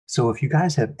So if you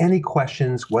guys have any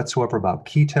questions whatsoever about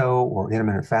keto or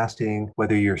intermittent fasting,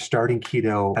 whether you're starting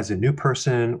keto as a new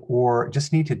person or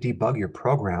just need to debug your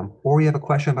program, or you have a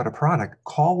question about a product,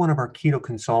 call one of our keto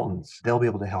consultants. They'll be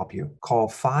able to help you. Call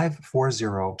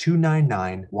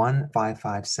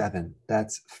 540-299-1557.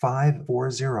 That's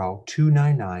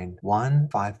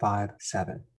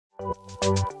 540-299-1557.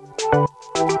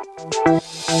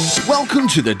 Welcome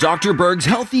to the Dr. Berg's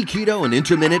Healthy Keto and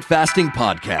Intermittent Fasting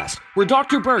Podcast, where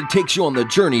Dr. Berg takes you on the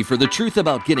journey for the truth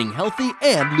about getting healthy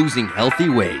and losing healthy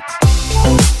weight.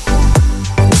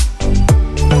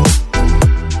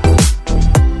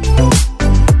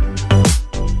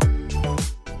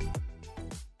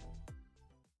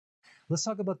 Let's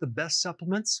talk about the best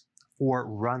supplements for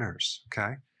runners,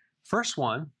 okay? First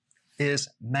one is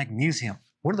magnesium.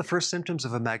 One of the first symptoms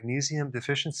of a magnesium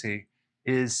deficiency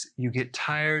is you get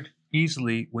tired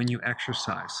easily when you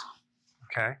exercise,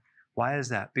 okay? Why is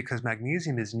that? Because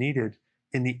magnesium is needed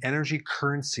in the energy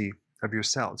currency of your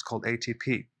cell. It's called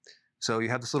ATP. So you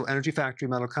have this little energy factory,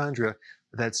 mitochondria,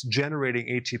 that's generating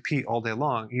ATP all day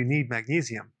long. You need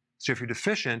magnesium. So if you're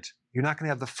deficient, you're not going to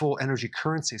have the full energy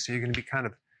currency. So you're going to be kind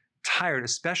of tired,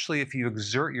 especially if you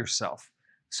exert yourself.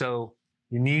 So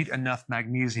you need enough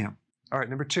magnesium. All right,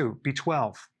 number two,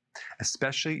 B12,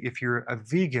 especially if you're a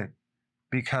vegan,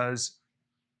 because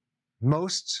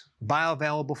most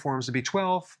bioavailable forms of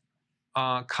B12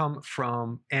 come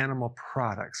from animal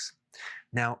products.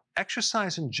 Now,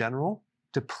 exercise in general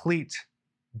deplete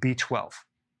B12,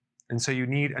 and so you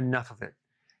need enough of it.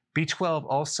 B12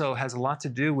 also has a lot to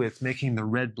do with making the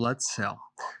red blood cell.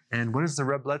 And what does the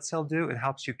red blood cell do? It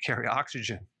helps you carry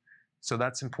oxygen. So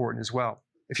that's important as well.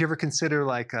 If you ever consider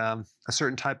like a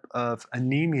certain type of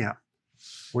anemia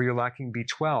where you're lacking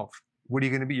B12, what are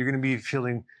you going to be? You're going to be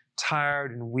feeling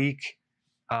tired and weak.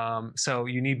 So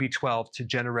you need B12 to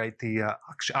generate the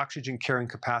oxygen carrying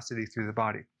capacity through the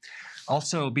body.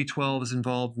 Also, B12 is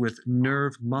involved with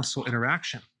nerve-muscle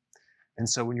interaction. And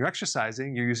so when you're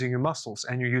exercising, you're using your muscles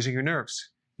and you're using your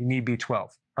nerves. You need B12. All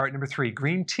right, number three,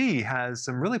 green tea has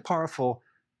some really powerful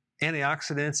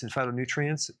antioxidants and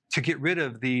phytonutrients to get rid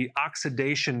of the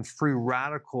oxidation-free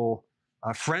radical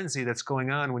frenzy that's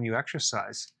going on when you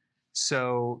exercise.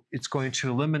 So it's going to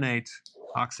eliminate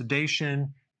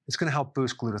oxidation. It's going to help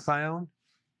boost glutathione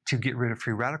to get rid of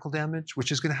free radical damage, which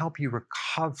is going to help you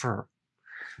recover.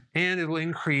 And it will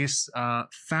increase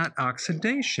fat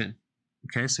oxidation.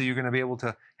 Okay, so you're going to be able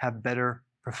to have better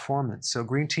performance. So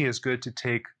green tea is good to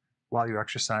take while you're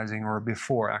exercising or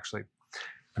before, actually.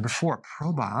 Number four,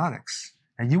 probiotics.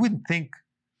 And you wouldn't think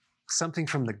something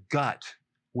from the gut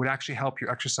would actually help your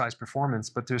exercise performance,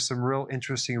 but there's some real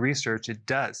interesting research it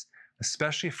does,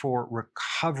 especially for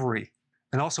recovery.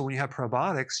 And also when you have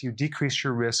probiotics, you decrease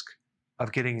your risk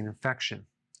of getting an infection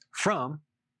from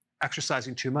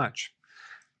exercising too much.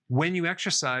 When you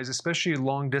exercise, especially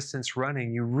long distance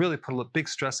running, you really put a big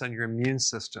stress on your immune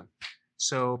system.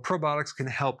 So probiotics can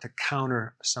help to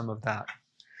counter some of that.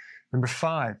 Number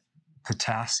five,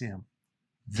 potassium.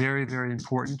 Very, very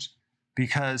important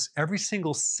because every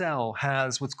single cell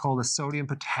has what's called a sodium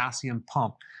potassium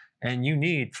pump. And you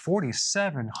need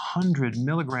 4,700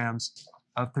 milligrams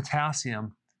of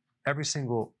potassium every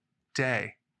single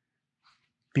day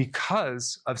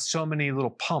because of so many little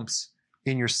pumps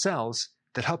in your cells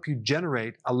that help you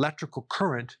generate electrical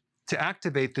current to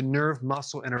activate the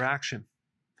nerve-muscle interaction.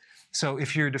 So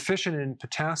if you're deficient in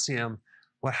potassium,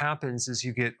 what happens is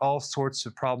you get all sorts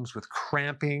of problems with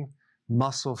cramping,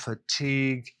 muscle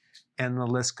fatigue, and the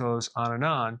list goes on and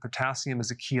on. Potassium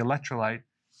is a key electrolyte,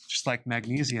 just like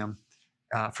magnesium,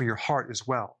 for your heart as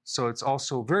well. So it's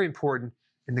also very important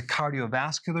in the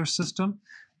cardiovascular system,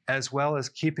 as well as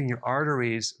keeping your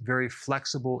arteries very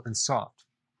flexible and soft.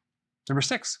 Number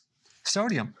six,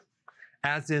 sodium,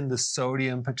 as in the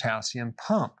sodium-potassium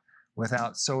pump.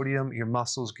 Without sodium, your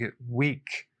muscles get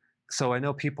weak. So I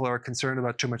know people are concerned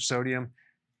about too much sodium.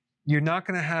 You're not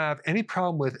going to have any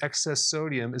problem with excess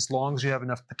sodium as long as you have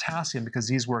enough potassium because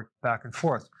these work back and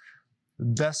forth. The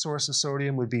best source of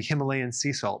sodium would be Himalayan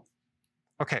sea salt.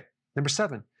 Okay, number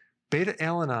seven,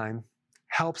 beta-alanine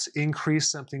helps increase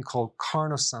something called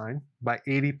carnosine by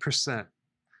 80%. And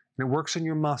it works in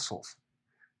your muscles.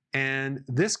 And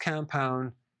this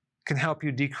compound can help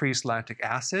you decrease lactic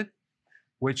acid,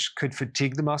 which could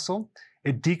fatigue the muscle.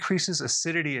 It decreases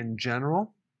acidity in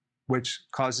general, which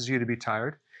causes you to be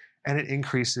tired, and it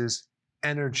increases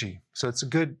energy. So it's a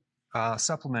good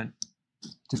supplement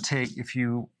to take if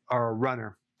you are a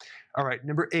runner. All right,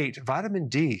 number eight, vitamin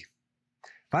D.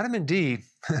 Vitamin D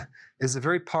is a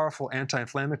very powerful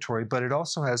anti-inflammatory, but it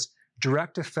also has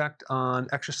direct effect on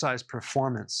exercise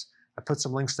performance. I put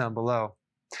some links down below.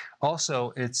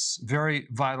 Also, it's very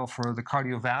vital for the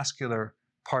cardiovascular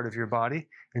part of your body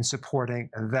in supporting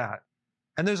that.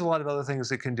 And there's a lot of other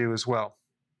things it can do as well.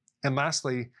 And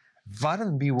lastly,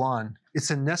 vitamin B1, it's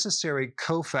a necessary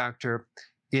cofactor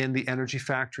in the energy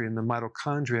factory in the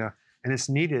mitochondria, and it's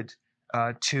needed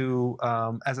as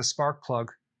a spark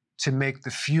plug to make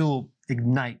the fuel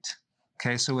ignite.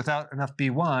 Okay, so without enough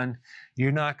B1,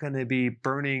 you're not going to be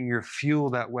burning your fuel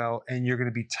that well, and you're going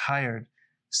to be tired.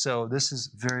 So this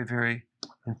is very, very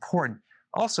important.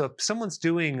 Also, if someone's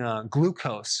doing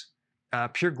glucose,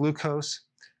 pure glucose,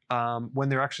 when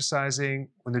they're exercising,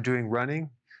 when they're doing running,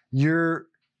 your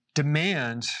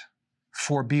demand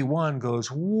for B1 goes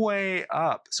way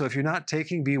up. So if you're not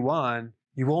taking B1,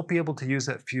 you won't be able to use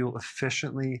that fuel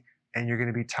efficiently, and you're going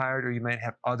to be tired, or you might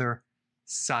have other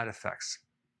side effects.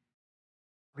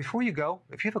 Before you go,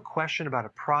 if you have a question about a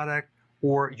product,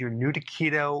 or you're new to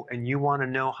keto and you want to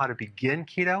know how to begin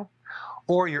keto,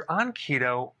 or you're on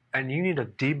keto and you need a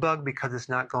debug because it's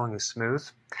not going as smooth,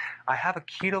 I have a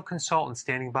keto consultant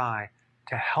standing by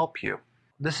to help you.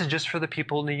 This is just for the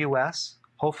people in the US.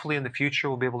 Hopefully in the future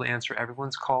we'll be able to answer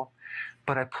everyone's call,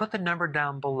 but I put the number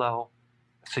down below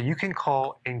so you can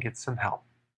call and get some help.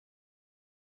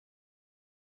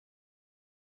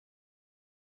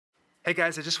 Hey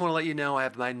guys, I just want to let you know I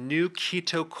have my new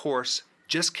keto course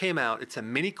just came out. It's a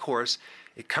mini course.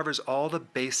 It covers all the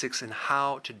basics and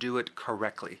how to do it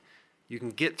correctly. You can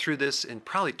get through this in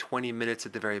probably 20 minutes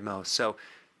at the very most. So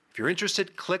if you're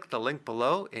interested, click the link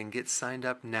below and get signed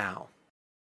up now.